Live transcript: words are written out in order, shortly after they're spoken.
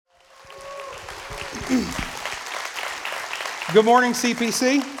Good morning,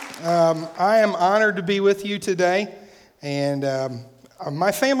 CPC. I am honored to be with you today. And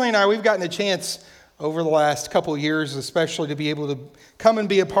my family and I, we've gotten a chance over the last couple of years, especially to be able to come and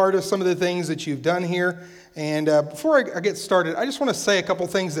be a part of some of the things that you've done here. And before I get started, I just want to say a couple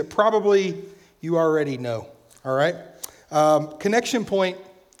things that probably you already know, all right? Connection Point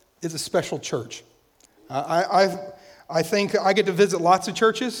is a special church. I think I get to visit lots of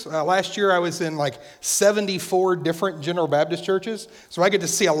churches. Last year I was in like 74 different General Baptist churches, so I get to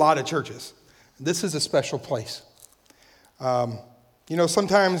see a lot of churches. This is a special place.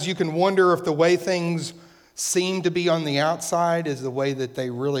 Sometimes you can wonder if the way things seem to be on the outside is the way that they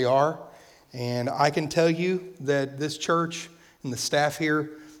really are. And I can tell you that this church and the staff here,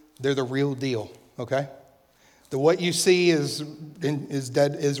 they're the real deal, okay? What you see is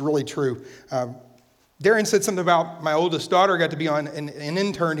really true. Darren said something about my oldest daughter. Got to be on an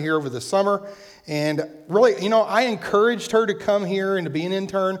intern here over the summer. And really, I encouraged her to come here and to be an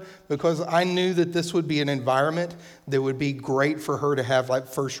intern because I knew that this would be an environment that would be great for her to have like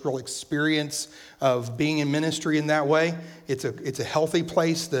first real experience of being in ministry in that way. It's a healthy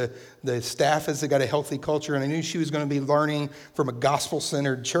place. The staff has got a healthy culture. And I knew she was going to be learning from a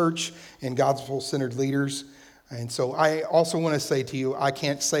gospel-centered church and gospel-centered leaders. And so I also want to say to you, I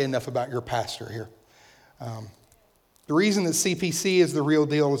can't say enough about your pastor here. The reason that CPC is the real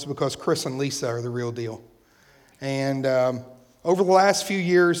deal is because Chris and Lisa are the real deal. And over the last few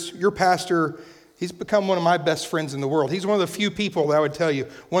years, your pastor, he's become one of my best friends in the world. He's one of the few people that I would tell you,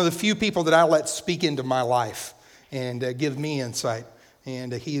 one of the few people that I let speak into my life and give me insight.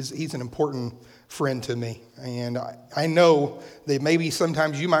 And he's an important friend to me. And I know that maybe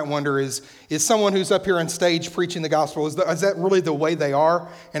sometimes you might wonder, is someone who's up here on stage preaching the gospel, is that really the way they are?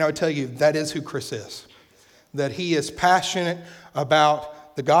 And I would tell you, that is who Chris is. That he is passionate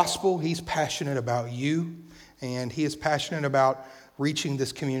about the gospel, he's passionate about you, and he is passionate about reaching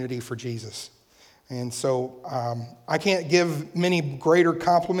this community for Jesus. And so I can't give many greater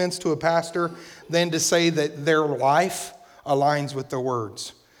compliments to a pastor than to say that their life aligns with their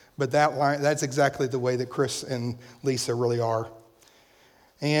words. But that's exactly the way that Chris and Lisa really are.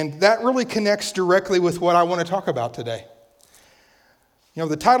 And that really connects directly with what I want to talk about today.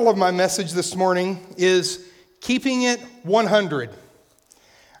 The title of my message this morning is Keeping It 100.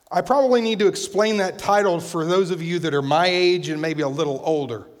 I probably need to explain that title for those of you that are my age and maybe a little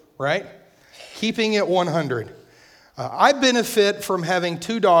older, right? Keeping It 100. I benefit from having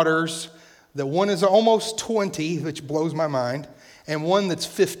two daughters, that one is almost 20, which blows my mind, and one that's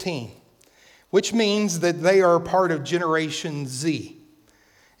 15, which means that they are part of Generation Z.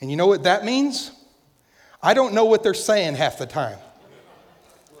 And you know what that means? I don't know what they're saying half the time,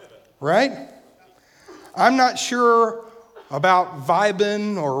 right? I'm not sure about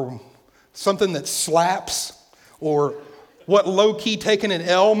vibing or something that slaps or what low-key taking an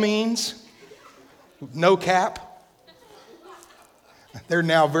L means. No cap. They're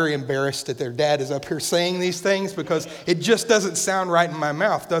now very embarrassed that their dad is up here saying these things because it just doesn't sound right in my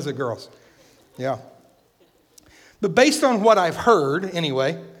mouth, does it, girls? Yeah. But based on what I've heard,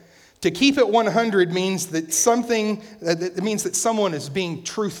 anyway, to keep it 100 means that someone is being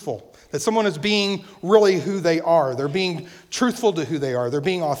truthful. That someone is being really who they are. They're being truthful to who they are. They're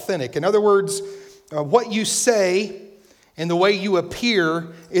being authentic. In other words, what you say and the way you appear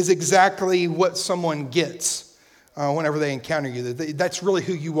is exactly what someone gets whenever they encounter you. That's really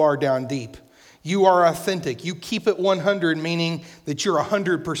who you are down deep. You are authentic. You keep it 100, meaning that you're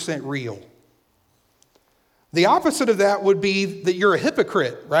 100% real. The opposite of that would be that you're a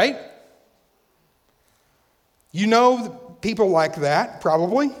hypocrite, right? You know people like that,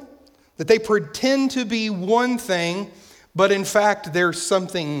 probably. That they pretend to be one thing, but in fact, they're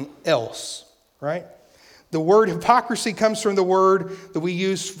something else, right? The word hypocrisy comes from the word that we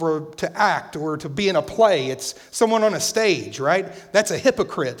use to act or to be in a play. It's someone on a stage, right? That's a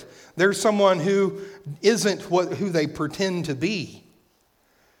hypocrite. There's someone who isn't who they pretend to be.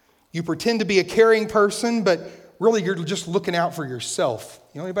 You pretend to be a caring person, but really you're just looking out for yourself.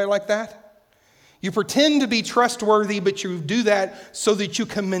 You know anybody like that? You pretend to be trustworthy, but you do that so that you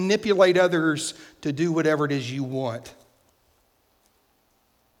can manipulate others to do whatever it is you want.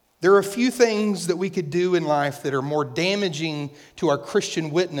 There are a few things that we could do in life that are more damaging to our Christian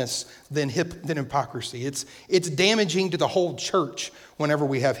witness than hypocrisy. It's damaging to the whole church whenever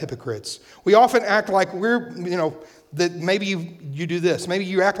we have hypocrites. We often act like that maybe you do this. Maybe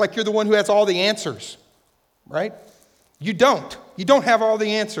you act like you're the one who has all the answers, right? You don't. You don't have all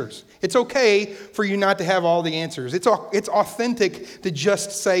the answers. It's okay for you not to have all the answers. It's authentic to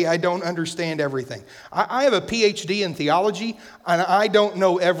just say, I don't understand everything. I have a PhD in theology, and I don't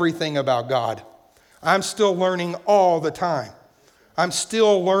know everything about God. I'm still learning all the time. I'm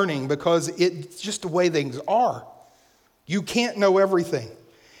still learning because it's just the way things are. You can't know everything.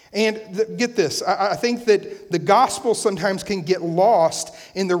 And get this, I think that the gospel sometimes can get lost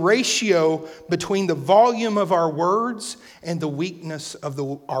in the ratio between the volume of our words and the weakness of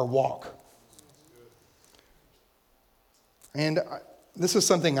our walk. And this is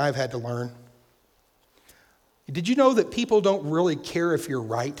something I've had to learn. Did you know that people don't really care if you're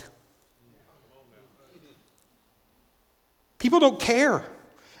right? People don't care.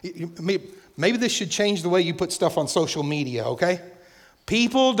 Maybe this should change the way you put stuff on social media, okay?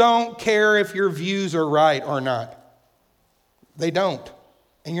 People don't care if your views are right or not. They don't.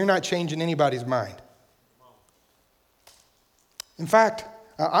 And you're not changing anybody's mind. In fact,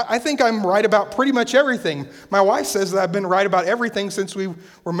 I think I'm right about pretty much everything. My wife says that I've been right about everything since we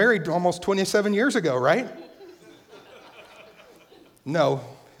were married almost 27 years ago, right? No.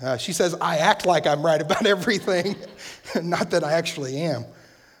 She says I act like I'm right about everything. Not that I actually am.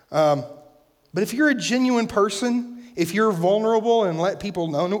 But if you're a genuine person, if you're vulnerable and let people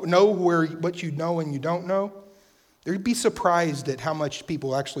know what you know and you don't know, they'd be surprised at how much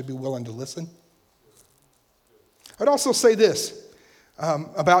people actually be willing to listen. I'd also say this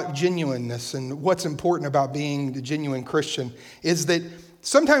about genuineness and what's important about being a genuine Christian is that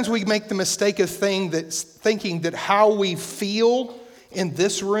sometimes we make the mistake of thinking that how we feel in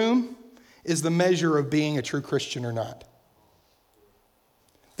this room is the measure of being a true Christian or not.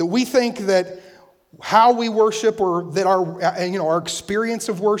 That we think that how we worship or that our experience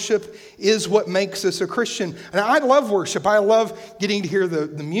of worship is what makes us a Christian. And I love worship. I love getting to hear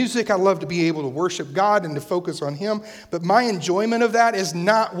the music. I love to be able to worship God and to focus on Him. But my enjoyment of that is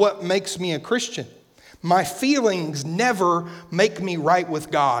not what makes me a Christian. My feelings never make me right with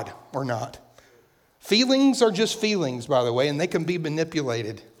God or not. Feelings are just feelings, by the way, and they can be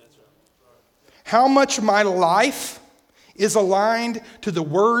manipulated. How much my life is aligned to the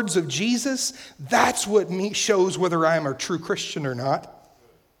words of Jesus, that's what shows whether I am a true Christian or not.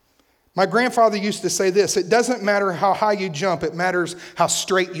 My grandfather used to say this, it doesn't matter how high you jump, it matters how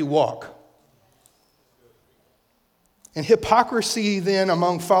straight you walk. And hypocrisy then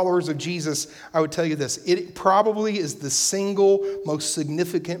among followers of Jesus, I would tell you this, it probably is the single most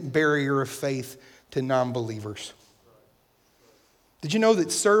significant barrier of faith to non-believers. Did you know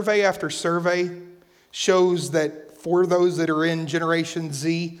that survey after survey shows that for those that are in Generation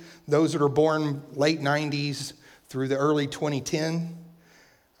Z, those that are born late 90s through the early 2010,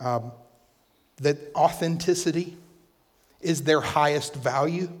 that authenticity is their highest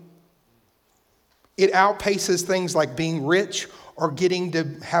value? It outpaces things like being rich or getting to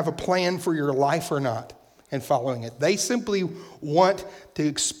have a plan for your life or not and following it. They simply want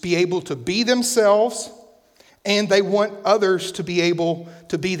to be able to be themselves, and they want others to be able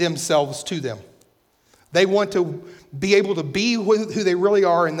to be themselves to them. They want to be able to be who they really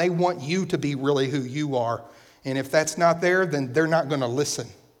are, and they want you to be really who you are. And if that's not there, then they're not going to listen.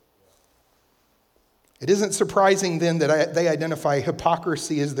 It isn't surprising then that they identify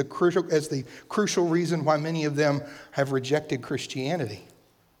hypocrisy as the crucial reason why many of them have rejected Christianity.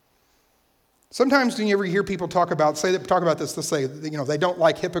 Sometimes when you ever hear people talk about this, they'll say, they don't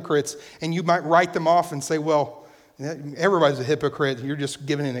like hypocrites, and you might write them off and say, well, everybody's a hypocrite, you're just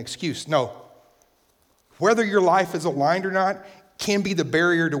giving an excuse. No. Whether your life is aligned or not can be the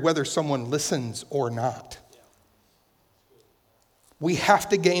barrier to whether someone listens or not. We have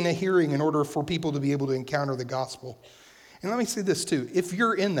to gain a hearing in order for people to be able to encounter the gospel. And let me say this too. If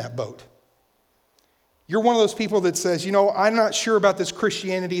you're in that boat, you're one of those people that says, I'm not sure about this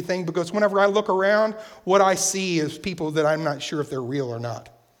Christianity thing because whenever I look around, what I see is people that I'm not sure if they're real or not.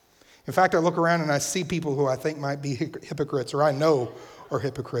 In fact, I look around and I see people who I think might be hypocrites or I know are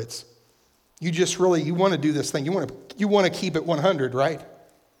hypocrites. You want to do this thing. You want to keep it 100, right?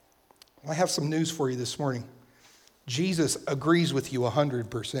 Well, I have some news for you this morning. Jesus agrees with you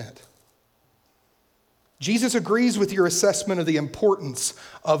 100%. Jesus agrees with your assessment of the importance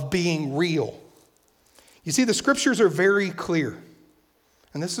of being real. You see, the scriptures are very clear.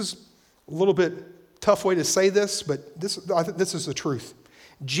 And this is a little bit tough way to say this, but this is the truth.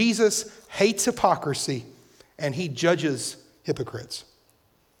 Jesus hates hypocrisy and he judges hypocrites.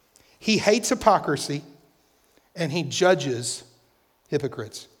 He hates hypocrisy and he judges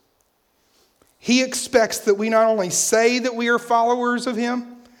hypocrites. He expects that we not only say that we are followers of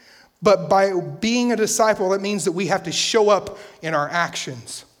him, but by being a disciple, that means that we have to show up in our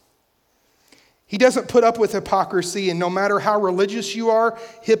actions. He doesn't put up with hypocrisy, and no matter how religious you are,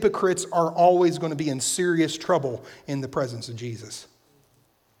 hypocrites are always going to be in serious trouble in the presence of Jesus.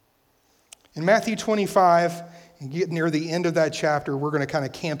 In Matthew 25, and get near the end of that chapter, we're going to kind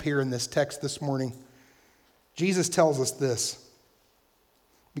of camp here in this text this morning. Jesus tells us this,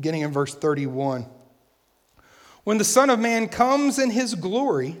 beginning in verse 31. When the Son of Man comes in his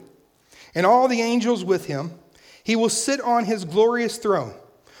glory, and all the angels with him, he will sit on his glorious throne.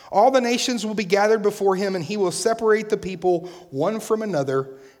 All the nations will be gathered before him, and he will separate the people one from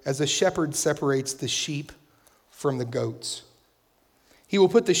another, as a shepherd separates the sheep from the goats. He will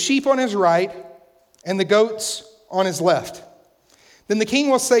put the sheep on his right and the goats on his left. Then the king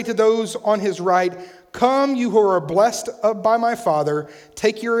will say to those on his right, "Come, you who are blessed by my Father,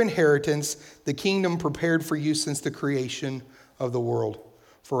 take your inheritance, the kingdom prepared for you since the creation of the world.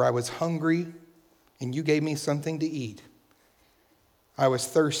 For I was hungry, and you gave me something to eat. I was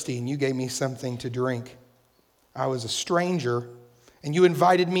thirsty, and you gave me something to drink. I was a stranger, and you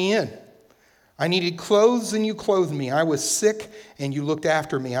invited me in. I needed clothes, and you clothed me. I was sick, and you looked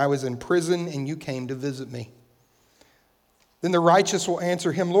after me. I was in prison, and you came to visit me." Then the righteous will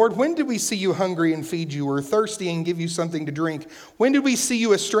answer him, "Lord, when did we see you hungry and feed you, or thirsty and give you something to drink? When did we see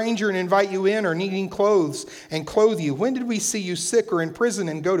you a stranger and invite you in, or needing clothes and clothe you? When did we see you sick or in prison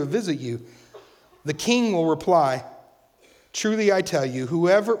and go to visit you?" The king will reply, "Truly I tell you,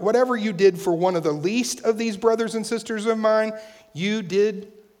 whatever you did for one of the least of these brothers and sisters of mine, you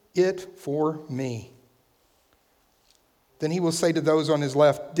did it for me." Then he will say to those on his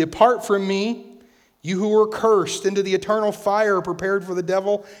left, "Depart from me, you who are cursed, into the eternal fire prepared for the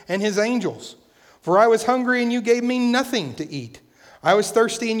devil and his angels. For I was hungry, and you gave me nothing to eat. I was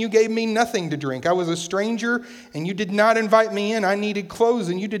thirsty, and you gave me nothing to drink. I was a stranger, and you did not invite me in. I needed clothes,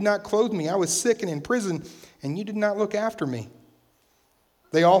 and you did not clothe me. I was sick and in prison, and you did not look after me."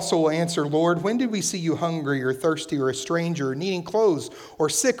 They also will answer, "Lord, when did we see you hungry or thirsty or a stranger or needing clothes or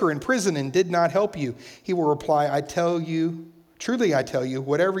sick or in prison and did not help you?" He will reply, Truly I tell you,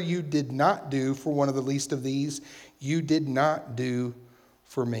 whatever you did not do for one of the least of these, you did not do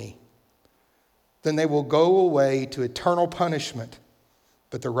for me." Then they will go away to eternal punishment,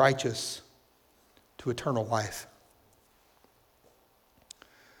 but the righteous to eternal life.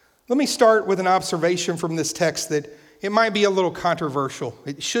 Let me start with an observation from this text that it might be a little controversial.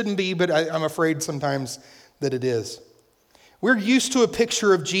 It shouldn't be, but I'm afraid sometimes that it is. We're used to a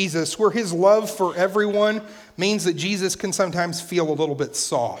picture of Jesus where his love for everyone means that Jesus can sometimes feel a little bit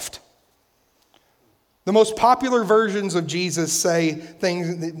soft. The most popular versions of Jesus say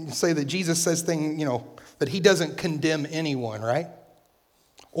that Jesus says things, that he doesn't condemn anyone, right?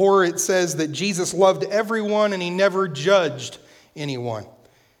 Or it says that Jesus loved everyone and he never judged anyone.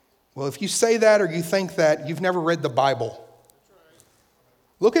 Well, if you say that or you think that, you've never read the Bible.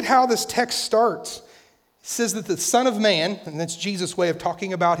 Look at how this text starts. It says that the Son of Man, and that's Jesus' way of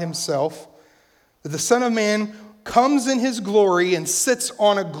talking about himself, that the Son of Man comes in his glory and sits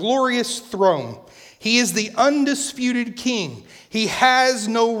on a glorious throne. He is the undisputed king. He has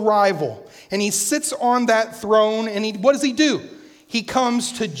no rival. And he sits on that throne, and what does he do? He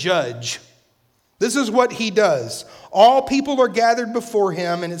comes to judge. This is what he does. All people are gathered before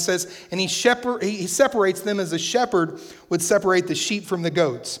him, and it says, and he separates them as a shepherd would separate the sheep from the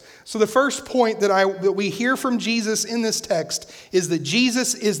goats. So the first point that we hear from Jesus in this text is that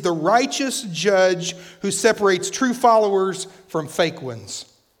Jesus is the righteous judge who separates true followers from fake ones.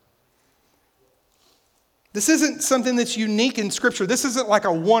 This isn't something that's unique in Scripture. This isn't like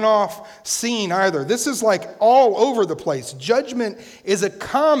a one-off scene either. This is like all over the place. Judgment is a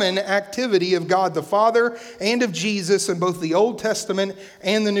common activity of God the Father and of Jesus in both the Old Testament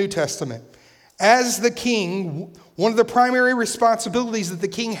and the New Testament. As the king, one of the primary responsibilities that the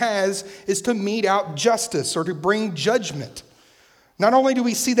king has is to mete out justice or to bring judgment. Not only do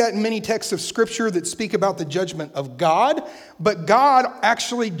we see that in many texts of Scripture that speak about the judgment of God, but God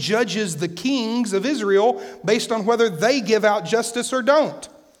actually judges the kings of Israel based on whether they give out justice or don't.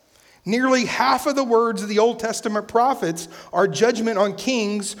 Nearly half of the words of the Old Testament prophets are judgment on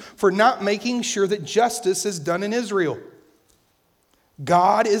kings for not making sure that justice is done in Israel.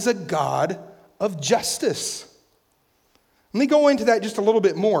 God is a God of justice. Let me go into that just a little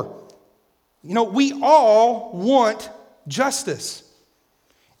bit more. We all want justice.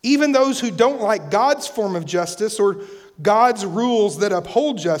 Even those who don't like God's form of justice or God's rules that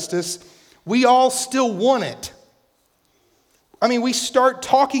uphold justice, we all still want it. We start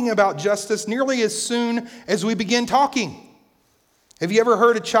talking about justice nearly as soon as we begin talking. Have you ever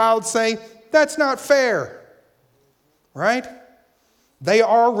heard a child say, "That's not fair"? Right? They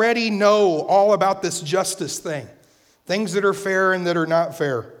already know all about this justice thing. Things that are fair and that are not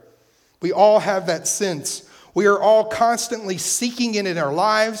fair. We all have that sense. We are all constantly seeking it in our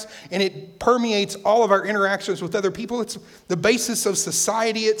lives, and it permeates all of our interactions with other people. It's the basis of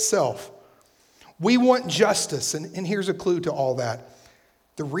society itself. We want justice, and here's a clue to all that.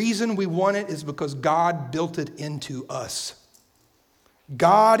 The reason we want it is because God built it into us.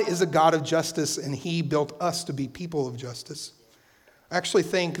 God is a God of justice, and he built us to be people of justice. I actually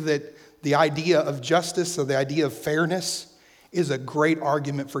think that the idea of justice, or the idea of fairness, is a great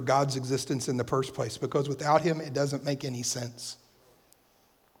argument for God's existence in the first place, because without him, it doesn't make any sense.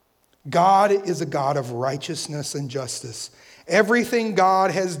 God is a God of righteousness and justice. Everything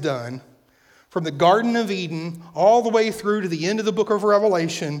God has done, from the Garden of Eden all the way through to the end of the book of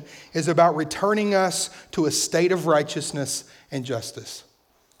Revelation, is about returning us to a state of righteousness and justice.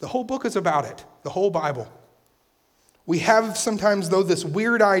 The whole book is about it, the whole Bible. We have sometimes, though, this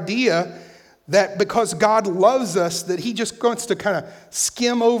weird idea that because God loves us, that he just wants to kind of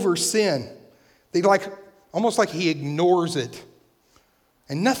skim over sin. Almost like he ignores it.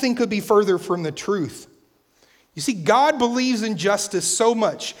 And nothing could be further from the truth. You see, God believes in justice so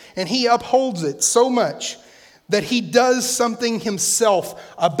much, and he upholds it so much, that he does something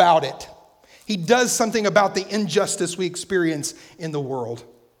himself about it. He does something about the injustice we experience in the world.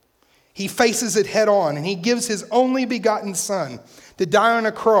 He faces it head on, and he gives his only begotten Son to die on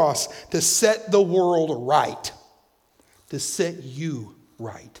a cross to set the world right, to set you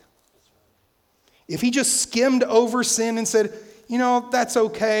right. If he just skimmed over sin and said, that's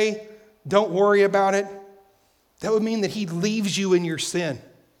okay, don't worry about it, that would mean that he leaves you in your sin.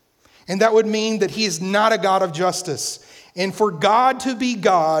 And that would mean that he is not a God of justice. And for God to be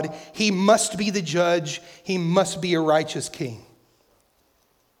God, he must be the judge. He must be a righteous king.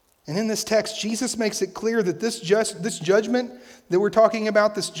 And in this text, Jesus makes it clear that this judgment that we're talking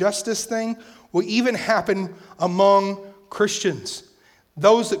about, this justice thing, will even happen among Christians.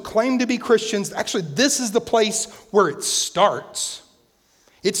 Those that claim to be Christians, actually, this is the place where it starts.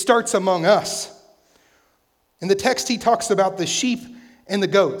 It starts among us. In the text, he talks about the sheep and the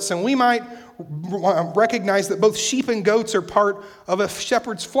goats. And we might recognize that both sheep and goats are part of a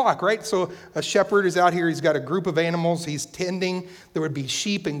shepherd's flock, right? So a shepherd is out here. He's got a group of animals he's tending. There would be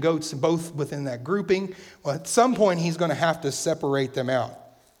sheep and goats both within that grouping. Well, at some point, he's going to have to separate them out.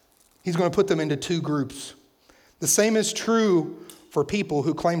 He's going to put them into two groups. The same is true for people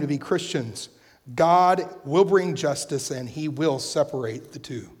who claim to be Christians. God will bring justice, and he will separate the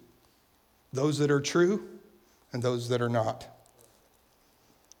two. Those that are true and those that are not.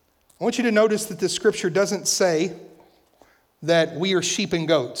 I want you to notice that this scripture doesn't say that we are sheep and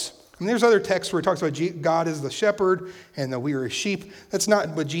goats. I mean, there's other texts where it talks about God as the shepherd and that we are sheep. That's not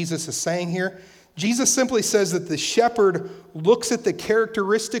what Jesus is saying here. Jesus simply says that the shepherd looks at the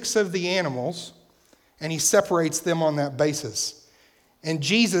characteristics of the animals and he separates them on that basis. And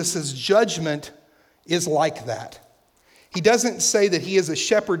Jesus' judgment is like that. He doesn't say that he is a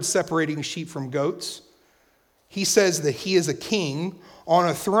shepherd separating sheep from goats. He says that he is a king on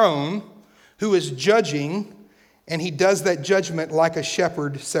a throne who is judging, and he does that judgment like a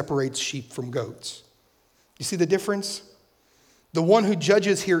shepherd separates sheep from goats. You see the difference? The one who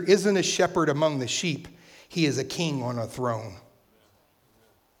judges here isn't a shepherd among the sheep. He is a king on a throne.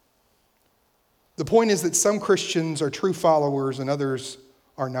 The point is that some Christians are true followers and others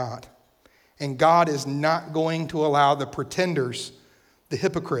are not. And God is not going to allow the pretenders, the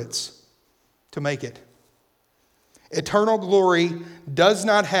hypocrites, to make it. Eternal glory does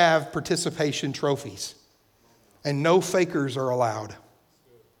not have participation trophies, and no fakers are allowed.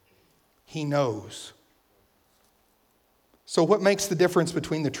 He knows. So what makes the difference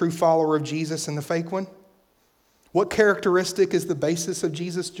between the true follower of Jesus and the fake one? What characteristic is the basis of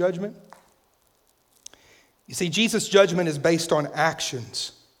Jesus' judgment? You see, Jesus' judgment is based on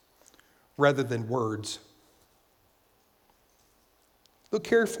actions rather than words. Look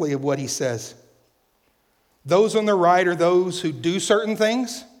carefully at what he says. Those on the right are those who do certain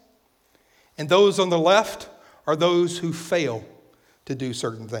things, and those on the left are those who fail to do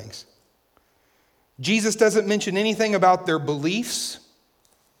certain things. Jesus doesn't mention anything about their beliefs.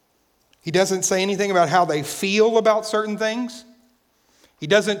 He doesn't say anything about how they feel about certain things. He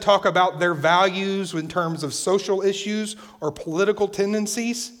doesn't talk about their values in terms of social issues or political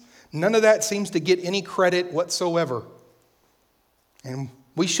tendencies. None of that seems to get any credit whatsoever. And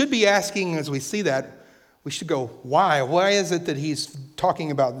we should be asking, as we see that, we should go, why? Why is it that he's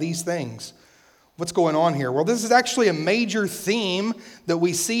talking about these things? What's going on here? Well, this is actually a major theme that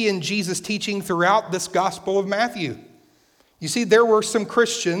we see in Jesus' teaching throughout this Gospel of Matthew. You see, there were some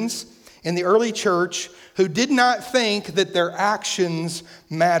Christians in the early church who did not think that their actions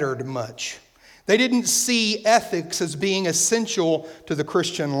mattered much. They didn't see ethics as being essential to the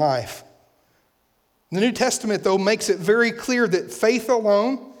Christian life. The New Testament, though, makes it very clear that faith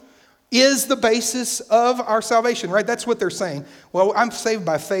alone is the basis of our salvation, right? That's what they're saying. Well, I'm saved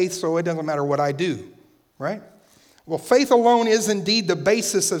by faith, so it doesn't matter what I do, right? Well, faith alone is indeed the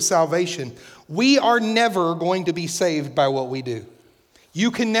basis of salvation. We are never going to be saved by what we do.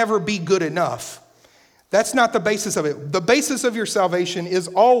 You can never be good enough. That's not the basis of it. The basis of your salvation is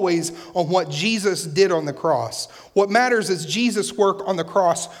always on what Jesus did on the cross. What matters is Jesus' work on the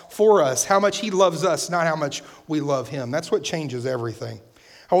cross for us, how much he loves us, not how much we love him. That's what changes everything.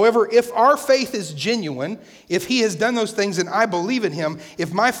 However, if our faith is genuine, if he has done those things and I believe in him,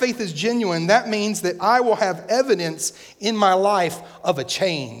 if my faith is genuine, that means that I will have evidence in my life of a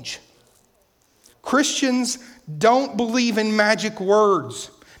change. Christians don't believe in magic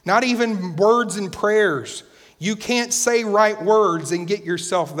words. Not even words and prayers. You can't say right words and get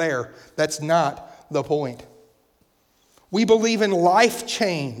yourself there. That's not the point. We believe in life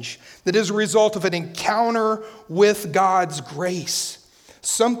change that is a result of an encounter with God's grace.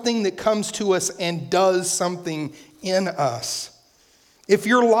 Something that comes to us and does something in us. If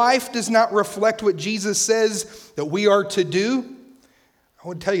your life does not reflect what Jesus says that we are to do, I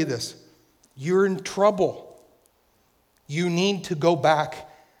would tell you this, you're in trouble. You need to go back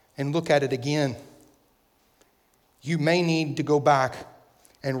and look at it again. You may need to go back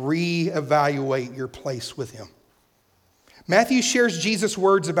and reevaluate your place with him. Matthew shares Jesus'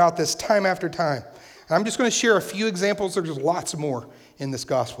 words about this time after time. And I'm just going to share a few examples. There's lots more in this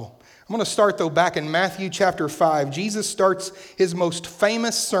gospel. I'm going to start, though, back in Matthew chapter 5. Jesus starts his most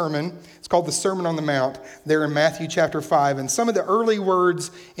famous sermon. It's called the Sermon on the Mount, there in Matthew chapter 5. And some of the early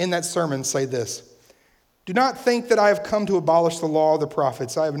words in that sermon say this: "Do not think that I have come to abolish the law of the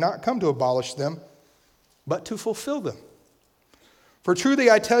prophets. I have not come to abolish them, but to fulfill them. For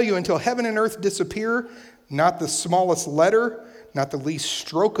truly I tell you, until heaven and earth disappear, not the smallest letter, not the least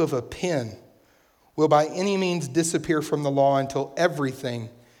stroke of a pen will by any means disappear from the law until everything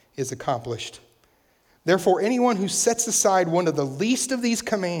is accomplished. Therefore, anyone who sets aside one of the least of these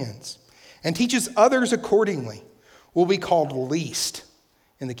commands and teaches others accordingly will be called least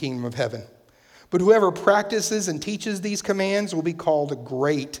in the kingdom of heaven. But whoever practices and teaches these commands will be called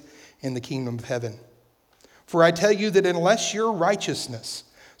great in the kingdom of heaven. For I tell you that unless your righteousness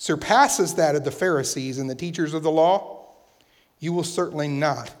surpasses that of the Pharisees and the teachers of the law, you will certainly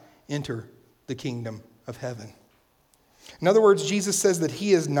not enter the kingdom of heaven." In other words, Jesus says that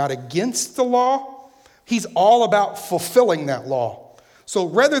he is not against the law. He's all about fulfilling that law. So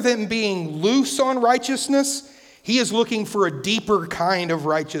rather than being loose on righteousness, he is looking for a deeper kind of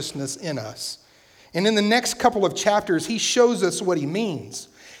righteousness in us. And in the next couple of chapters, he shows us what he means.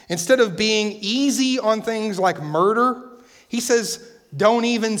 Instead of being easy on things like murder, he says, don't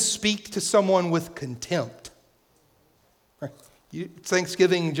even speak to someone with contempt.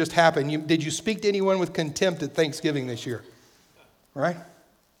 Thanksgiving just happened. Did you speak to anyone with contempt at Thanksgiving this year? Right?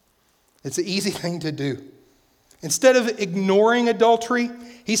 It's an easy thing to do. Instead of ignoring adultery,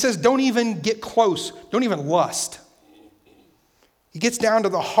 he says, don't even get close. Don't even lust. He gets down to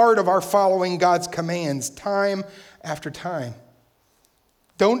the heart of our following God's commands time after time.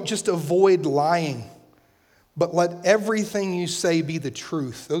 Don't just avoid lying, but let everything you say be the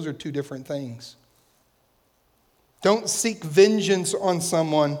truth. Those are two different things. Don't seek vengeance on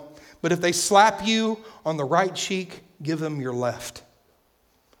someone, but if they slap you on the right cheek, give them your left.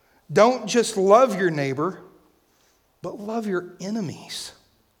 Don't just love your neighbor, but love your enemies.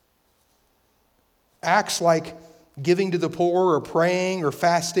 Acts like giving to the poor or praying or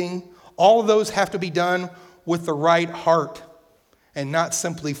fasting, all of those have to be done with the right heart and not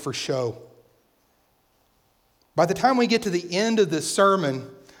simply for show. By the time we get to the end of this sermon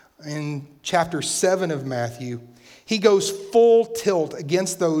in chapter 7 of Matthew, he goes full tilt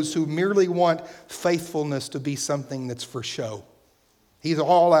against those who merely want faithfulness to be something that's for show. He's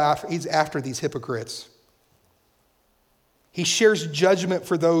after these hypocrites. He shares judgment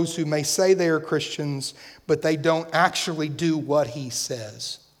for those who may say they are Christians, but they don't actually do what he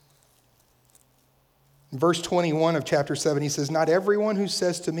says. In verse 21 of chapter 7, he says, "Not everyone who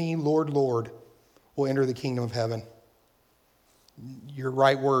says to me, 'Lord, Lord,' will enter the kingdom of heaven." Your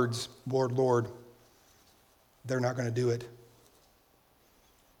right words, "Lord, Lord," they're not going to do it.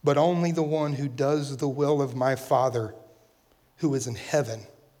 "But only the one who does the will of my Father who is in heaven.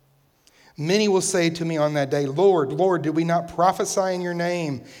 Many will say to me on that day, 'Lord, Lord, did we not prophesy in your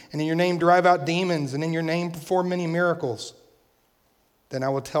name, and in your name drive out demons, and in your name perform many miracles?' Then I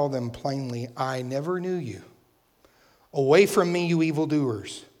will tell them plainly, 'I never knew you. Away from me, you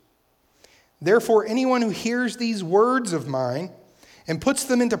evildoers.' Therefore, anyone who hears these words of mine and puts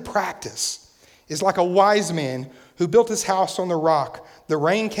them into practice is like a wise man who built his house on the rock. The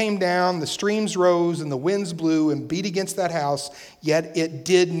rain came down, the streams rose, and the winds blew and beat against that house, yet it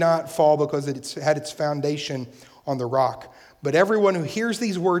did not fall because it had its foundation on the rock. But everyone who hears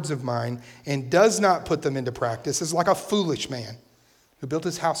these words of mine and does not put them into practice is like a foolish man who built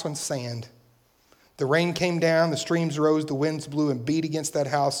his house on sand. The rain came down, the streams rose, the winds blew and beat against that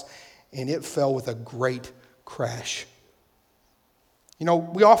house, and it fell with a great crash. You know,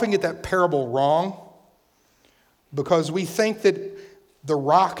 we often get that parable wrong because we think that the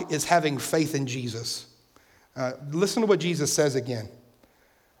rock is having faith in Jesus. Listen to what Jesus says again.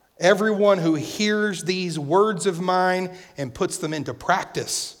 Everyone who hears these words of mine and puts them into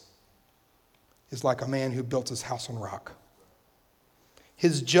practice is like a man who built his house on rock.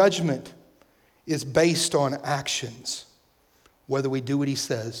 His judgment is based on actions, whether we do what he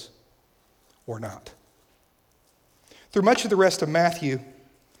says or not. Through much of the rest of Matthew,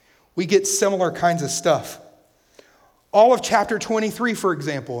 we get similar kinds of stuff. All of chapter 23, for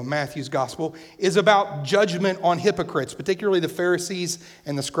example, in Matthew's gospel, is about judgment on hypocrites, particularly the Pharisees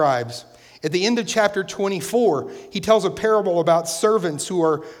and the scribes. At the end of chapter 24, he tells a parable about servants who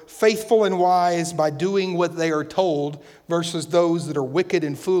are faithful and wise by doing what they are told versus those that are wicked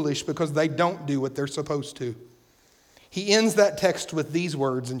and foolish because they don't do what they're supposed to. He ends that text with these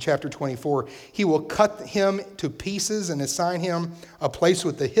words in chapter 24. He will cut him to pieces and assign him a place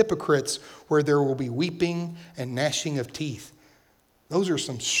with the hypocrites where there will be weeping and gnashing of teeth. Those are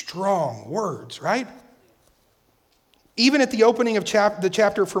some strong words, right? Even at the opening of the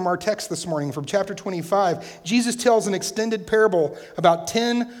chapter from our text this morning, from chapter 25, Jesus tells an extended parable about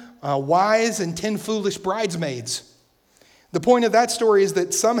 10 wise and 10 foolish bridesmaids. The point of that story is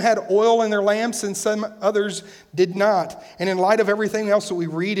that some had oil in their lamps and some others did not. And in light of everything else that we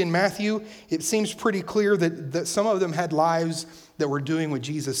read in Matthew, it seems pretty clear that some of them had lives that were doing what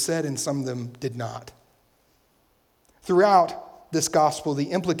Jesus said and some of them did not. Throughout this gospel,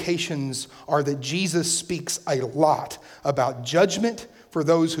 the implications are that Jesus speaks a lot about judgment for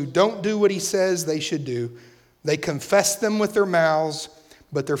those who don't do what he says they should do. They confess them with their mouths,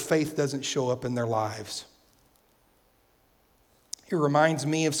 but their faith doesn't show up in their lives. It reminds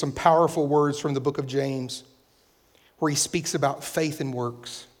me of some powerful words from the book of James, where he speaks about faith and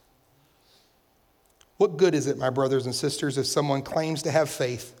works. What good is it, my brothers and sisters, if someone claims to have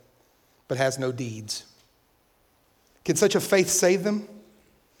faith but has no deeds? Can such a faith save them?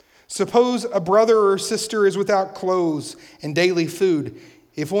 Suppose a brother or sister is without clothes and daily food.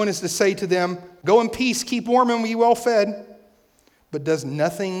 If one is to say to them, "Go in peace, keep warm and be well fed," but does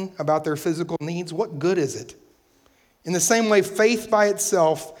nothing about their physical needs, what good is it? In the same way, faith by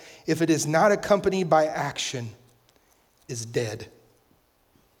itself, if it is not accompanied by action, is dead.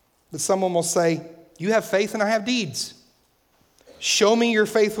 But someone will say, "You have faith and I have deeds. Show me your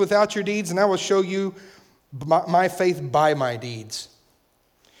faith without your deeds, and I will show you my faith by my deeds."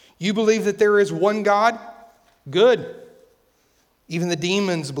 You believe that there is one God? Good. Even the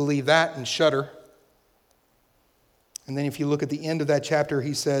demons believe that and shudder. And then if you look at the end of that chapter,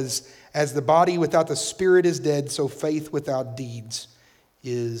 he says, "As the body without the spirit is dead, so faith without deeds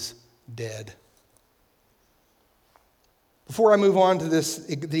is dead." Before I move on to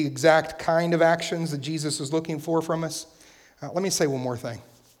the exact kind of actions that Jesus is looking for from us, let me say one more thing.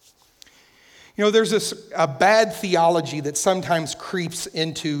 You know, there's a bad theology that sometimes creeps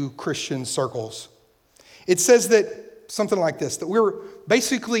into Christian circles. It says that something like this, that we're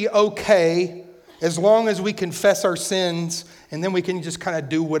basically okay as long as we confess our sins and then we can just kind of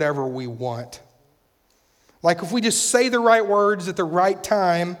do whatever we want. Like if we just say the right words at the right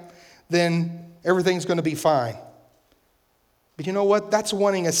time, then everything's going to be fine. But you know what? That's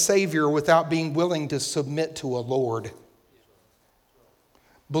wanting a Savior without being willing to submit to a Lord.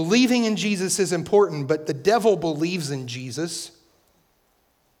 Believing in Jesus is important, but the devil believes in Jesus.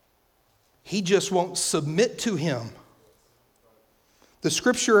 He just won't submit to him. The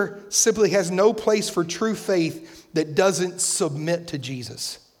scripture simply has no place for true faith that doesn't submit to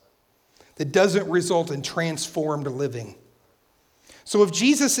Jesus, that doesn't result in transformed living. So if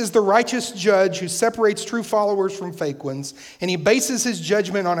Jesus is the righteous judge who separates true followers from fake ones, and he bases his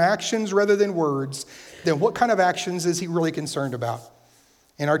judgment on actions rather than words, then what kind of actions is he really concerned about?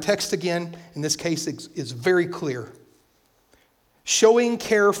 And our text again, in this case, is very clear. Showing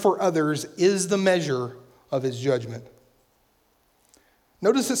care for others is the measure of his judgment.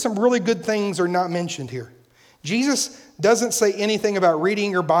 Notice that some really good things are not mentioned here. Jesus doesn't say anything about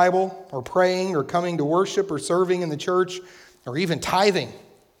reading your Bible or praying or coming to worship or serving in the church or even tithing.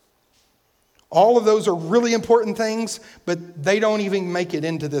 All of those are really important things, but they don't even make it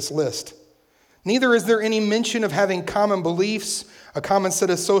into this list. Neither is there any mention of having common beliefs, a common set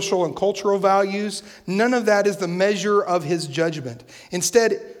of social and cultural values. None of that is the measure of his judgment.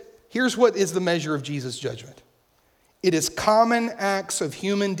 Instead, here's what is the measure of Jesus' judgment. It is common acts of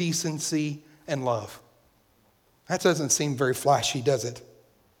human decency and love. That doesn't seem very flashy, does it?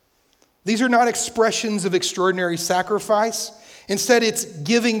 These are not expressions of extraordinary sacrifice. Instead, it's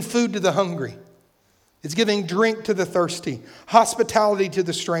giving food to the hungry. It's giving drink to the thirsty, hospitality to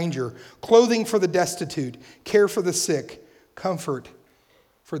the stranger, clothing for the destitute, care for the sick, comfort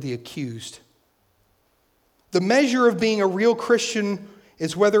for the accused. The measure of being a real Christian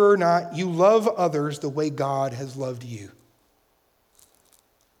is whether or not you love others the way God has loved you.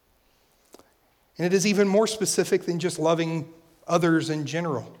 And it is even more specific than just loving others in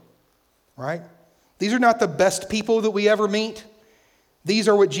general, right? These are not the best people that we ever meet. These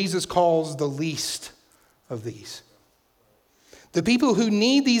are what Jesus calls the least of these. The people who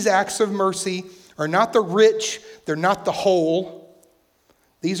need these acts of mercy are not the rich, they're not the whole.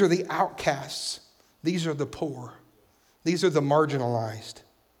 These are the outcasts. These are the poor. These are the marginalized.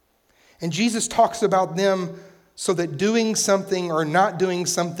 And Jesus talks about them so that doing something or not doing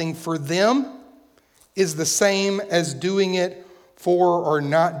something for them is the same as doing it for or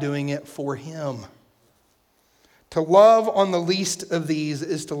not doing it for Him. To love on the least of these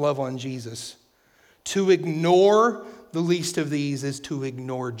is to love on Jesus. To ignore the least of these is to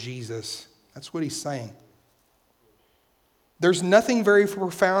ignore Jesus. That's what He's saying. There's nothing very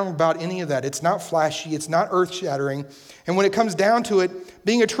profound about any of that. It's not flashy. It's not earth-shattering. And when it comes down to it,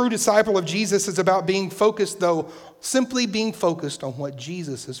 being a true disciple of Jesus is about being focused, though, simply being focused on what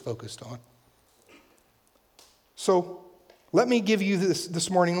Jesus is focused on. So let me give you this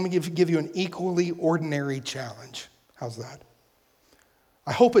morning, let me give you an equally ordinary challenge. How's that?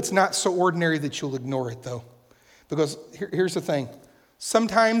 I hope it's not so ordinary that you'll ignore it, though. Because here's the thing.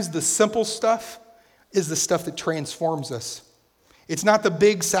 Sometimes the simple stuff is the stuff that transforms us. It's not the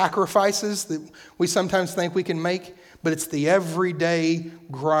big sacrifices that we sometimes think we can make, but it's the everyday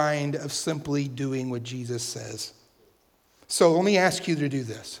grind of simply doing what Jesus says. So let me ask you to do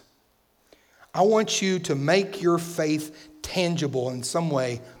this. I want you to make your faith tangible in some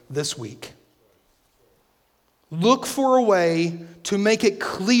way this week. Look for a way to make it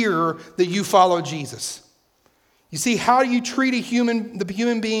clear that you follow Jesus. You see, how you treat the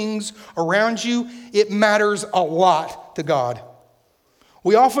human beings around you, it matters a lot to God.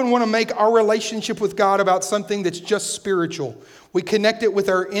 We often want to make our relationship with God about something that's just spiritual. We connect it with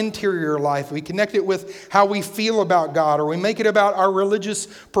our interior life. We connect it with how we feel about God, or we make it about our religious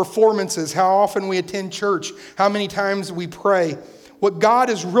performances, how often we attend church, how many times we pray. What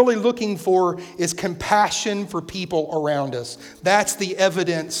God is really looking for is compassion for people around us. That's the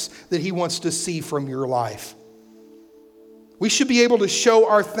evidence that He wants to see from your life. We should be able to show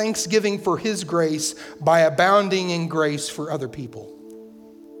our thanksgiving for His grace by abounding in grace for other people.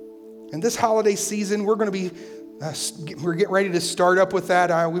 And this holiday season, we're getting ready to start up with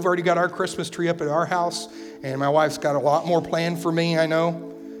that. We've already got our Christmas tree up at our house, and my wife's got a lot more planned for me, I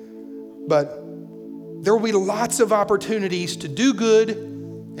know. But there will be lots of opportunities to do good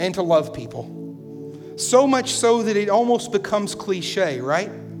and to love people. So much so that it almost becomes cliche,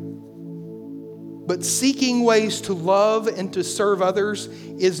 right? But seeking ways to love and to serve others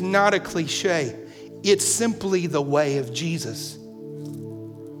is not a cliche. It's simply the way of Jesus.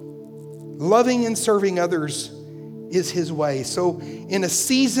 Loving and serving others is His way. So in a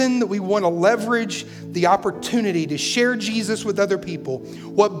season that we want to leverage the opportunity to share Jesus with other people,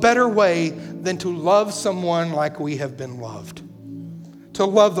 what better way than to love someone like we have been loved? To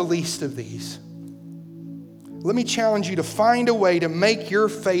love the least of these. Let me challenge you to find a way to make your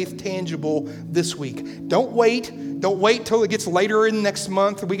faith tangible this week. Don't wait. Don't wait till it gets later in next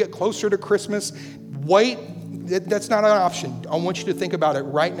month or we get closer to Christmas. Wait. That's not an option. I want you to think about it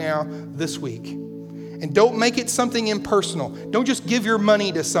right now, this week. And don't make it something impersonal. Don't just give your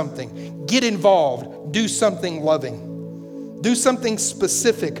money to something. Get involved. Do something loving. Do something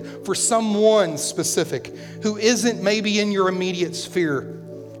specific for someone specific who isn't maybe in your immediate sphere.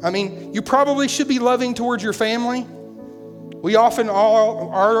 I mean, you probably should be loving towards your family. We often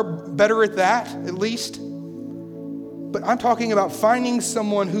all are better at that, at least. But I'm talking about finding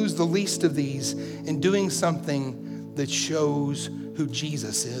someone who's the least of these and doing something that shows who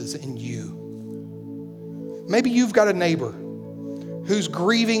Jesus is in you. Maybe you've got a neighbor who's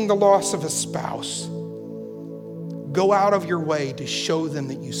grieving the loss of a spouse. Go out of your way to show them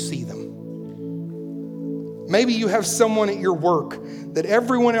that you see them. Maybe you have someone at your work that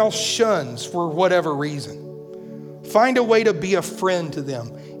everyone else shuns for whatever reason. Find a way to be a friend to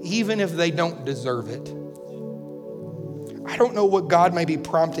them, even if they don't deserve it. I don't know what God may be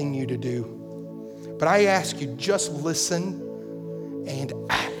prompting you to do, but I ask you, just listen and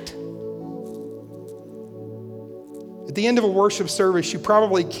act. At the end of a worship service, you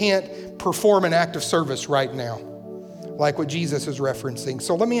probably can't perform an act of service right now, like what Jesus is referencing.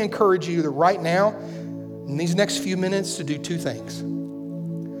 So let me encourage you that right now in these next few minutes to do two things.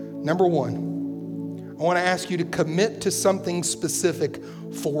 Number one, I want to ask you to commit to something specific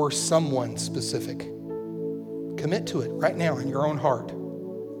for someone specific. Commit to it right now in your own heart.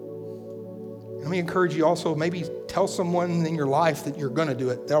 Let me encourage you also, maybe tell someone in your life that you're going to do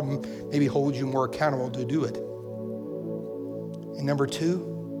it. That'll maybe hold you more accountable to do it. And number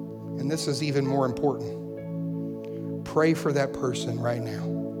two, and this is even more important, pray for that person right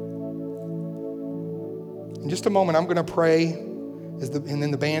now. In just a moment, I'm going to pray, and then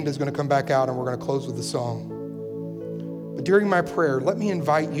the band is going to come back out and we're going to close with a song. But during my prayer, let me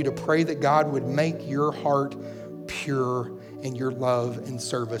invite you to pray that God would make your heart pure in your love and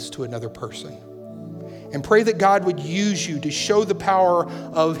service to another person. And pray that God would use you to show the power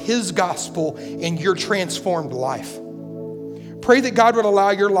of His gospel in your transformed life. Pray that God would allow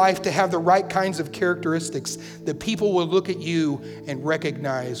your life to have the right kinds of characteristics that people will look at you and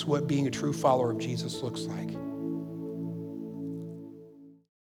recognize what being a true follower of Jesus looks like.